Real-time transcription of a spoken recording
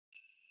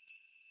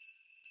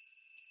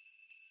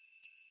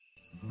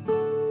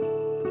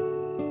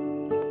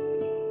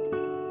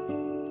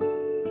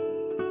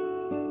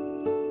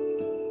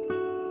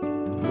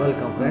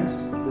Welcome friends,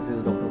 this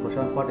is Dr.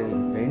 Prashant Patil,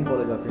 Jain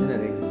College of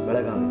Engineering,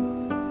 Belagavi.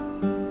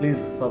 Please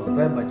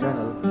subscribe my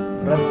channel,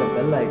 press the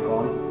bell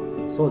icon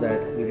so that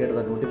you get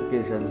the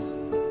notifications,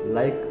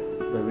 like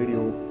the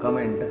video,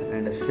 comment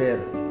and share.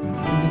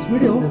 In this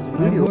video,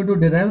 I am going to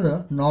derive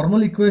the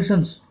normal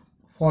equations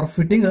for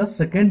fitting a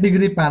second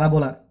degree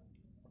parabola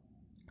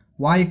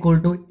y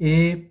equal to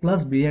a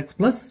plus bx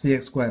plus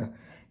cx square.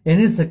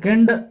 Any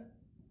second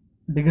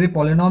degree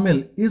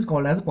polynomial is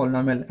called as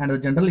polynomial and the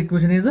general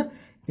equation is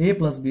a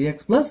plus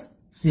bx plus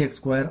cx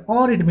square,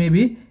 or it may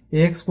be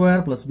ax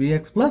square plus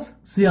bx plus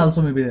c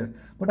also may be there,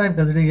 but I am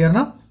considering here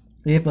now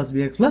a plus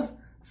bx plus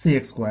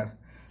cx square.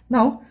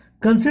 Now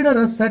consider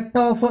a set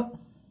of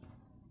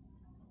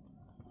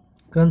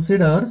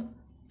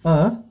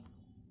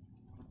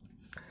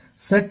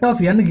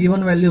n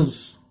given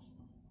values,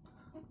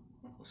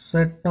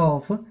 set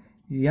of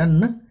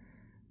n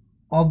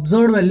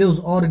observed values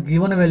or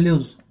given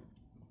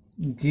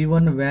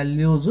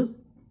values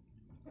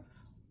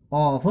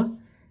of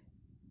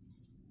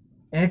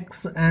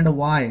x and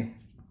y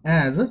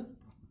as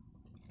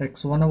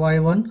x1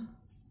 y1,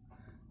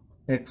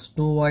 x2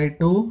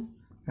 y2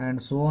 and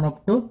so on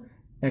up to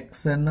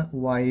xn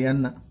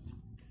yn.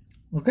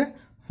 Okay,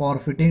 for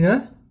fitting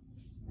a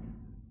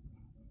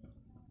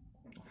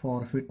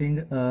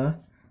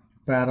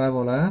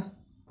parabola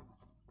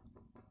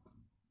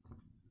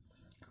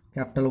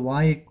capital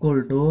Y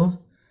equal to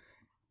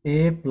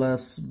a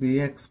plus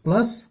bx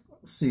plus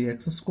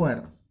cx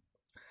square.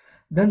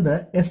 Then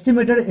the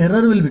estimated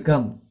error will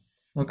become,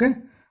 okay,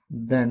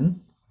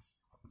 then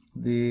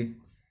the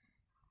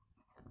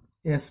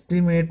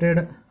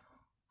estimated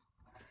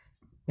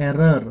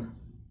error,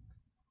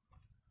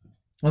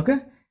 okay,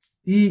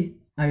 E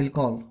I will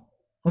call,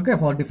 okay,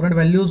 for different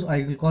values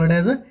I will call it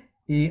as a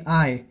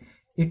EI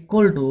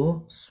equal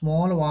to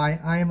small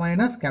yi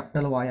minus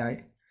capital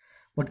Yi,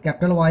 but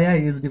capital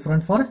Yi is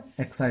different for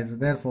xi's,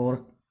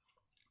 therefore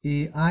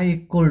EI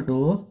equal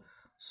to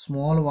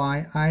small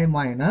yi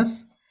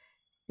minus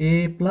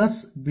a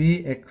plus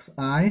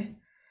bxi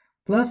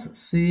plus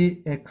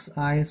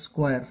cxi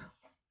square,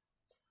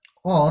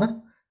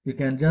 or you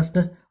can just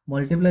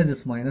multiply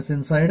this minus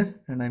inside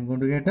and I'm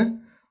going to get yi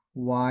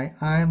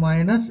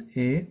minus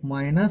a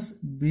minus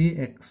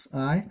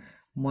bxi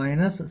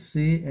minus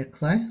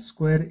cxi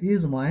square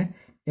is my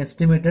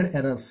estimated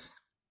errors.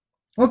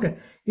 Okay,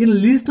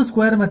 in least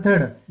square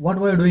method what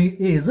we are doing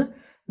is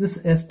this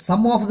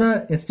sum of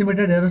the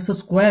estimated errors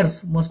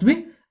squares must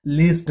be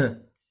least.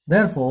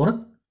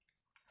 Therefore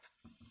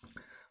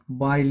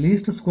by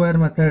least square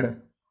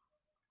method,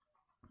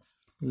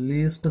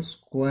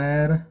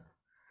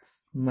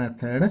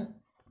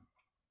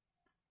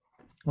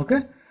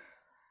 okay,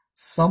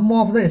 sum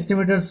of the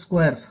estimated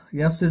squares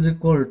s is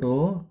equal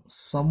to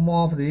sum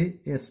of the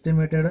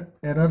estimated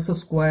errors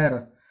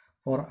square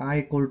for I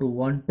equal to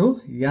 1 to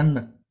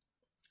n.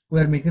 We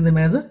are making them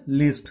as a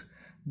least.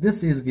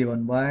 This is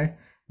given by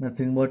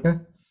nothing but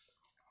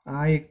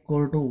I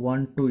equal to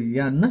 1 to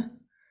n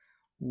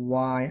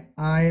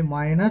yi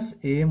minus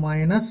a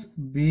minus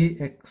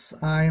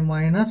bxi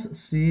minus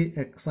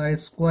cxi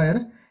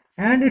square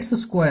and its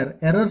square,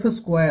 errors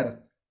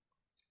square,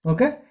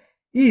 okay,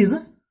 is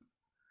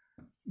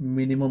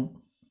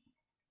minimum.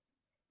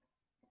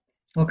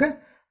 Okay,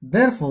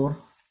 therefore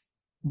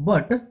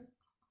but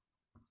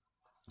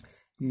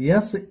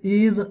s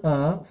is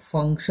a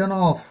function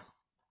of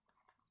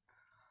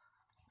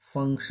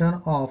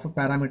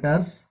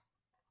parameters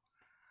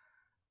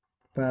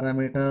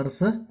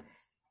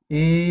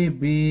a,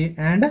 b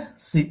and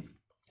c.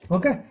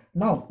 Okay,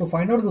 now to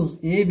find out those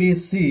a, b,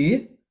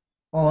 c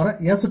or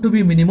s to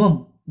be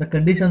minimum, the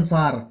conditions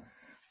are,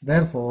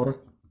 therefore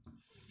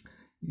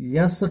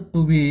s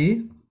to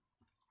be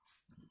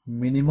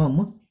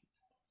minimum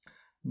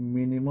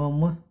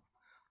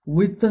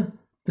with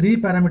three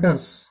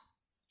parameters,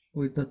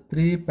 the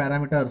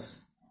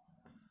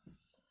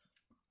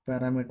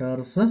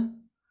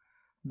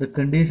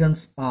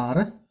conditions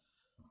are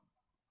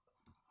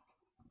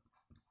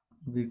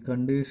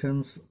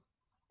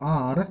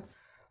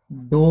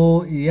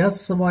dou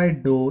s by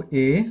dou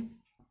a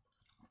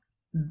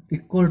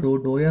equal to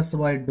dou s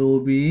by dou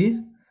b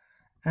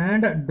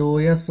and dou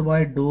s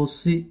by dou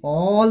c.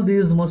 All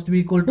these must be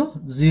equal to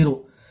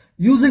 0.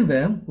 Using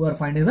them we are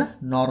finding the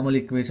normal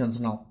equations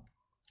now.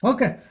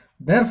 Okay,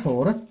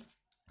 therefore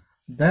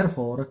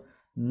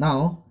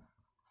now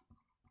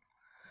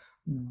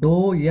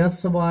dou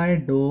s by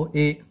dou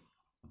a,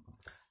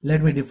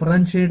 let me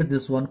differentiate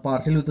this one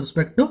partially with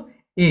respect to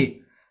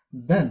a,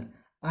 then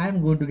I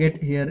am going to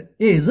get here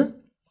is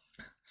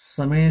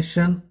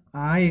summation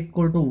I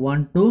equal to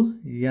 1 to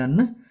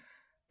n,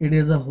 it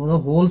is the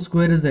whole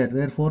square is there,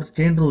 therefore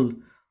chain rule,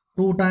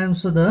 2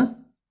 times the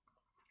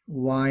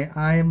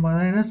yi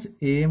minus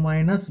a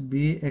minus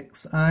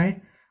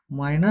bxi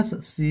minus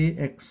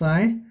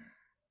cxi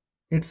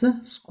its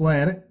a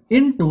square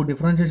into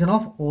differentiation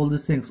of all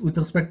these things with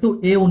respect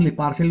to a only,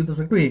 partially with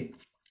respect to a,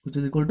 which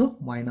is equal to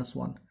minus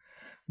 1.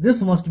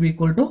 This must be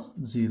equal to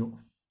 0.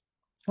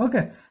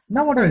 Okay,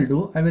 now what I will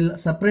do, I will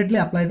separately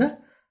apply the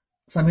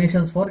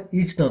summations for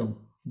each term.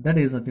 That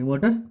is nothing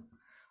but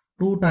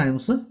 2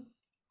 times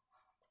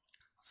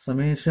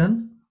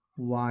summation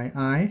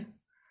yi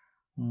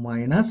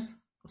minus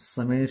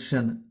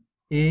summation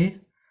a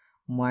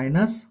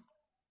minus,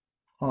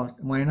 or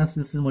minus,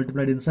 this is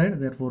multiplied inside,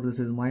 therefore this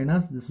is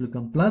minus, this will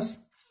become plus,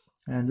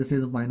 and this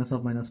is minus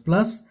of minus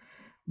plus,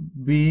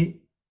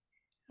 b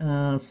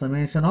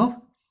summation of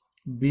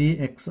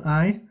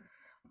bxi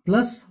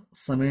plus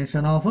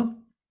summation of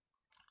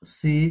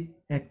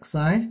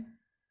cxi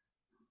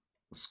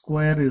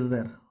square is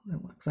there,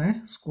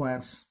 xi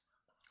squares,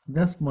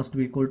 this must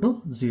be equal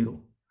to 0.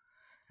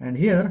 And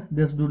here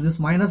this, due to this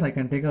minus, I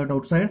can take out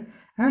outside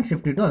and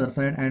shift it to other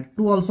side, and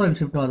 2 also I will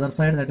shift to other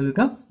side, that will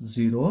become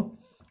 0,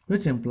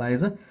 which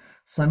implies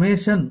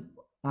summation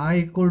I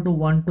equal to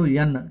 1 to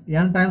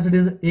n times it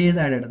is a is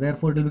added,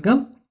 therefore it will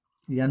become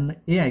na.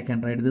 I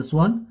can write this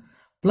one,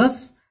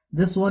 plus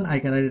this one I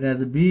can write it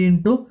as b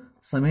into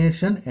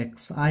summation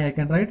xi, I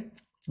can write,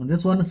 and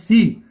this one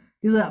c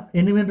is a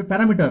element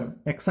parameter,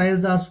 xi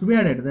is asked to be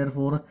added,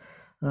 therefore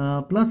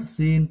plus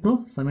c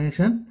into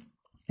summation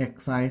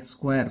xi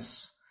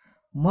squares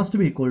must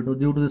be equal to,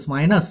 due to this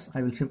minus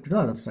I will shift it to the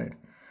other side,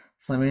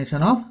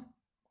 summation of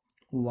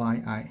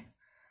yi.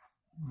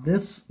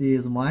 This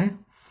is my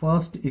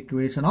first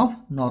equation of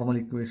normal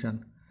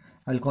equation.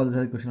 I will call this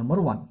as equation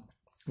number 1.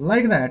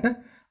 Like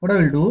that, what I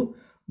will do,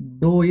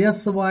 dou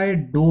s by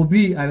dou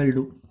b I will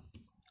do.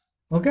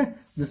 Okay,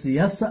 this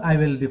s I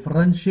will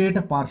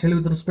differentiate partially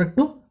with respect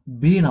to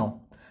b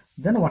now.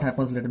 Then what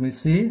happens, let me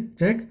see,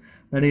 check,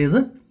 that is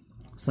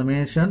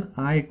summation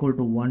I equal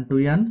to 1 to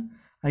n,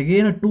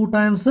 again 2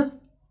 times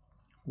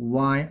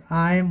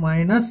yi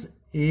minus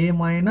a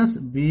minus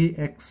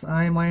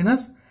bxi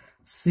minus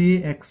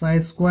cxi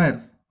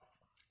square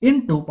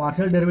into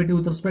partial derivative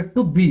with respect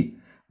to b,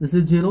 this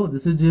is 0,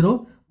 this is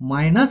 0,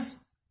 minus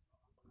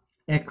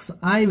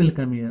xi will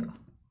come here,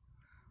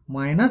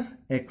 minus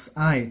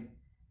xi,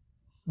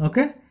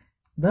 okay,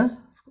 the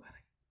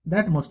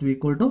that must be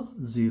equal to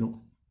 0,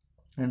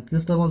 and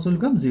this term also will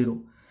come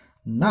 0.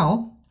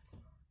 Now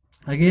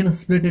again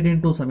split it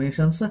into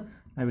summations,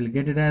 I will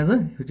get it as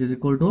which is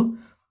equal to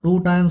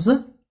 2 times,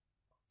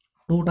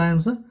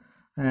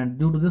 and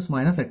due to this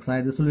minus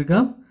xi, this will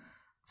become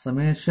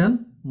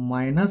summation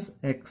minus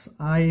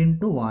xi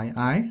into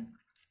yi,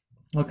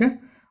 okay,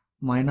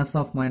 minus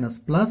of minus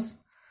plus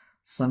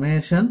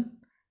summation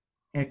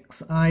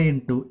xi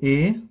into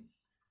a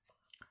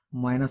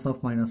minus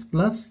of minus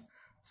plus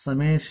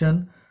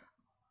summation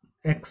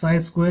xi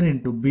square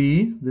into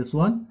b, this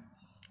one,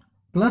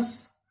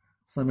 plus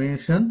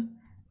summation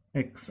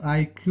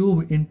xi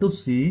cube into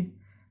c,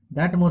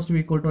 that must be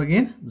equal to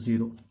again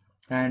 0.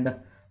 And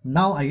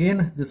now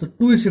again this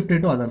 2 is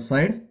shifted to other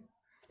side.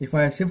 If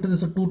I shift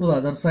this 2 to the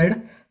other side,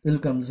 it will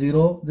come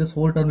 0, this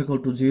whole term equal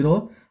to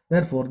 0,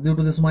 therefore due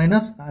to this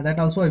minus, that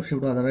also I shift to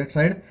the other right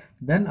side,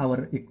 then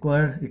our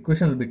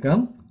equation will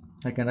become,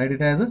 I can write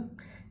it as a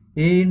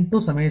into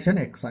summation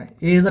xi. A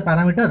is a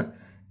parameter,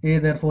 a,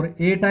 therefore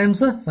a times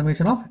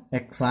summation of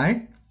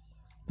xi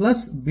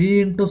plus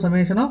b into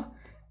summation of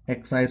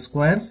xi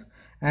squares,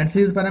 and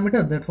c is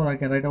parameter, therefore I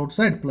can write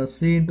outside, plus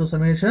c into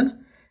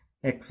summation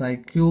xi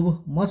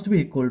cube must be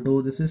equal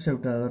to, this is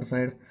shift to the other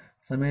side,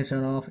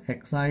 summation of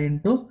xi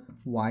into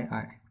yi.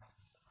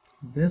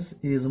 This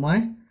is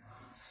my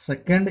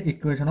second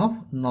equation of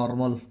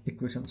normal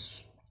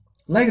equations.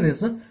 Like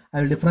this,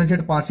 I will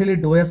differentiate partially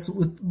dou s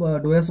with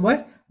dou s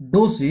by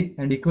dou c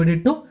and equate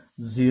it to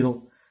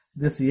 0.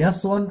 This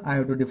s1 I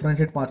have to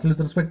differentiate partially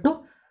with respect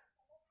to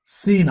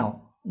c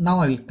now. Now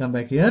I will come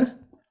back here.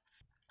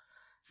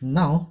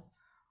 Now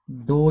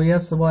dou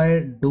s by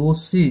dou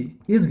c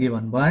is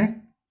given by,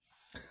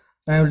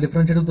 I will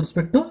differentiate with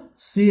respect to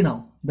c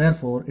now.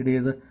 Therefore it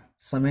is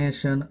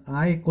summation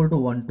I equal to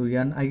 1 to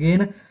n.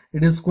 Again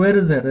it is square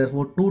is there,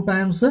 therefore 2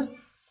 times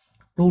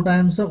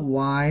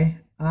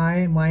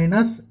yi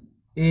minus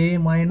a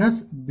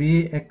minus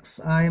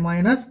bxi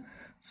minus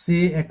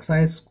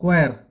cxi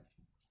square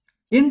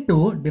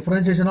into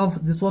differentiation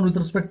of this one with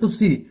respect to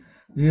c,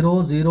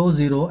 0 0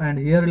 0, and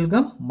here it will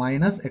come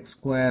minus x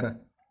square,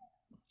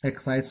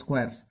 xi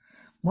squares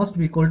must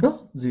be equal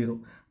to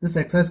 0. This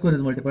xi square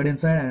is multiplied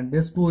inside and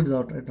this 2 is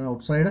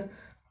outside.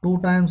 2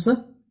 times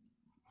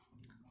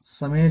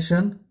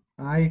summation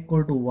I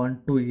equal to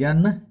 1 to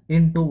n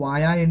into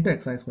yi into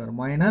xi square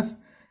minus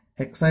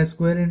xi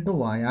square into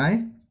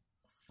yi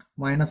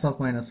minus of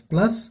minus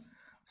plus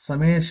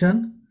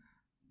summation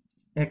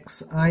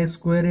xi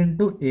square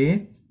into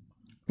a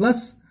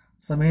plus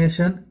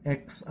summation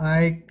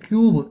xi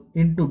cube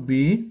into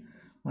b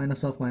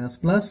minus of minus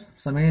plus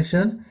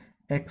summation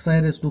xi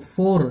raised to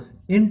 4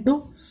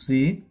 into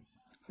c.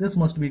 This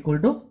must be equal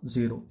to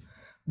 0.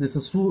 This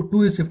is 2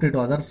 is shifted to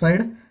other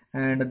side,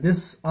 and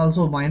this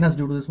also minus,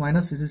 due to this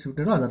minus it is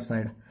shifted to other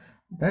side.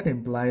 That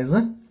implies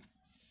a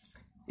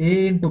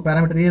into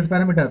parameter, a is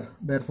parameter,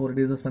 therefore it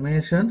is a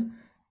summation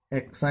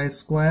xi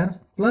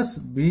square plus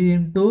b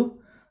into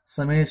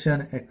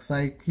summation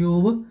xi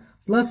cube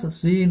plus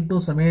c into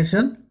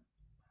summation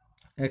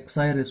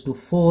xi raised to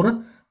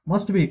 4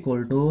 must be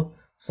equal to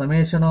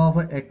summation of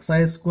xi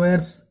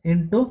squares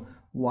into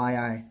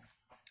yi.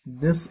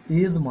 This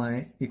is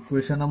my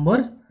equation number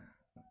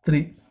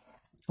 3.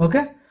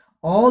 Okay,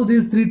 all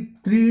these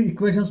three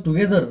equations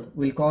together,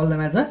 we'll call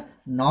them as a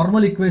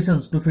normal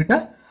equations to fit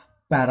a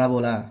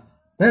parabola.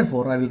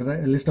 Therefore, I will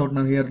list out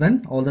now here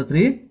then all the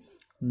three.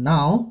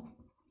 Now,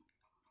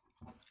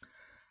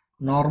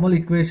 normal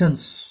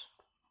equations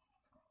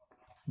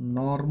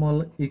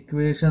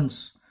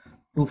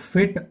to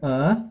fit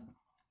a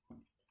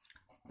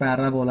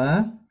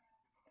parabola,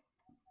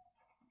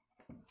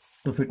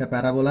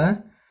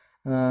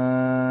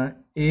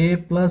 a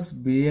plus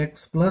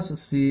bx plus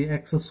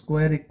cx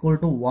square equal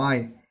to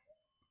y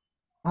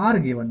are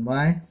given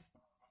by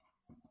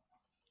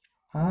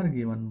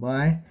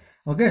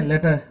okay,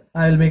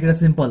 I will make it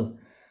simple.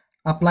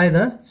 Apply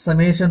the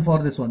summation for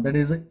this one, that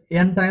is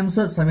n times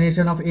the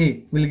summation of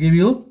a will give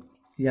you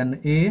na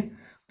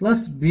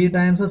plus b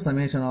times the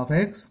summation of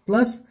x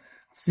plus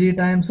c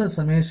times the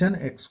summation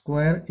x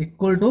square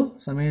equal to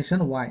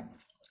summation y.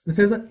 This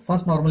is the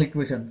first normal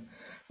equation.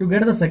 To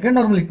get the second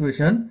normal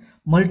equation,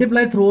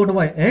 multiply throughout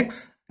by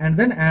x and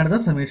then add the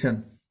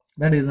summation.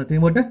 That is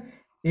nothing but a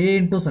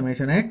into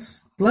summation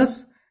x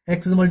plus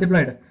x is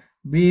multiplied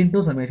b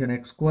into summation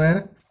x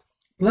square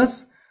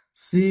plus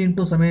c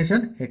into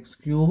summation x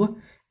cube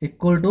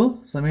equal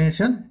to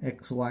summation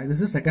xy.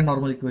 This is second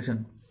normal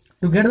equation.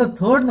 To get the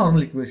third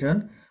normal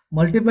equation,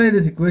 multiply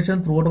this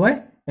equation throughout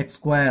by x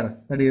square,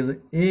 that is a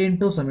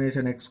into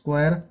summation x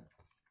square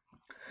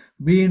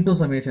b into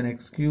summation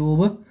x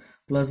cube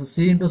plus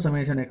c into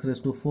summation x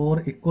raised to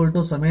 4 equal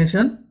to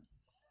summation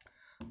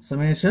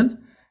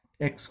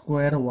x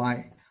square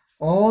y.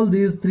 All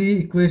these three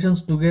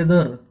equations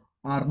together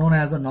are known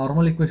as the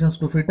normal equations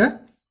to fit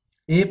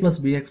a plus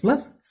bx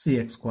plus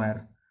cx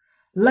square.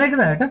 Like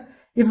that,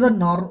 if the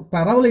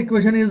parabola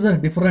equation is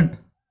different,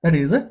 that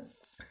is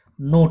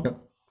note.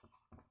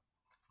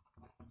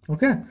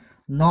 Okay,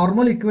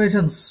 normal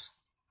equations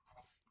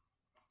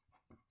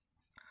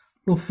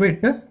to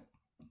fit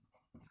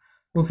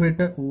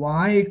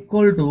y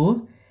equal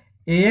to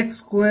ax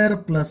square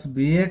plus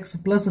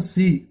bx plus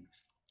c.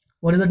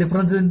 What is the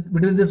difference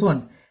between this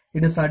one?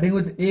 It is starting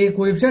with a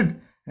coefficient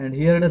and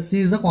here the c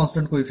is the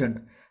constant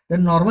coefficient.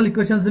 Then normal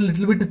equations a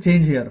little bit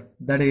change here,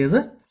 that is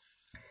a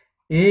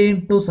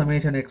into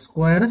summation x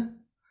square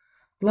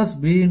plus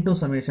b into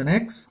summation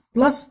x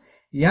plus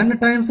n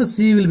times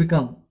c will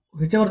become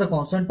whichever the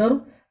constant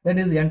term, that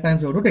is n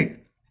times you have to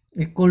take,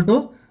 equal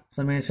to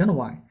summation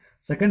y.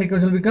 Second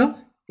equation will become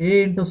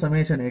a into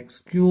summation x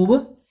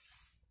cube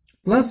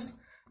plus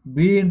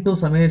b into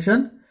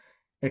summation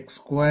x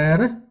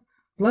square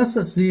plus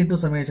c into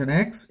summation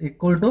x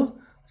equal to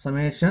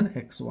summation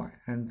xy.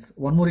 And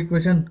one more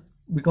equation,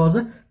 because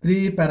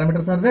three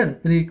parameters are there,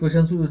 three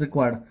equations will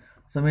required.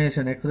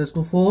 Summation x raised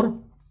to 4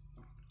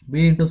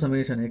 b into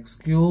summation x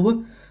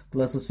cube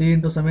plus c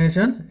into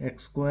summation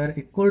x square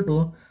equal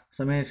to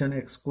summation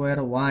x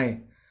square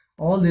y.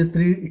 All these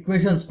three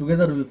equations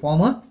together will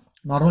form a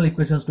normal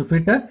equations to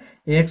fit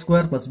ax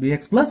square plus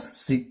bx plus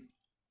c.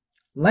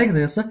 Like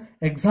this,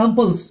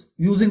 examples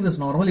using this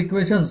normal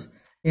equations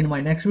in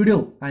my next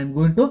video I am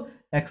going to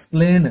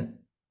explain.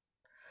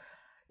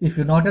 If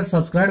you not yet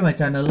subscribed my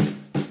channel,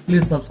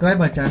 please subscribe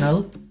my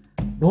channel.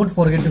 Don't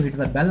forget to hit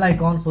the bell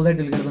icon so that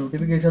you will get the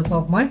notifications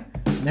of my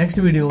next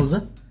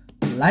videos.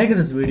 Like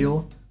this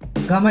video,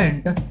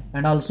 comment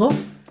and also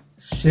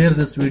share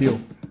this video.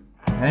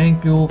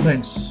 Thank you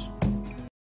friends.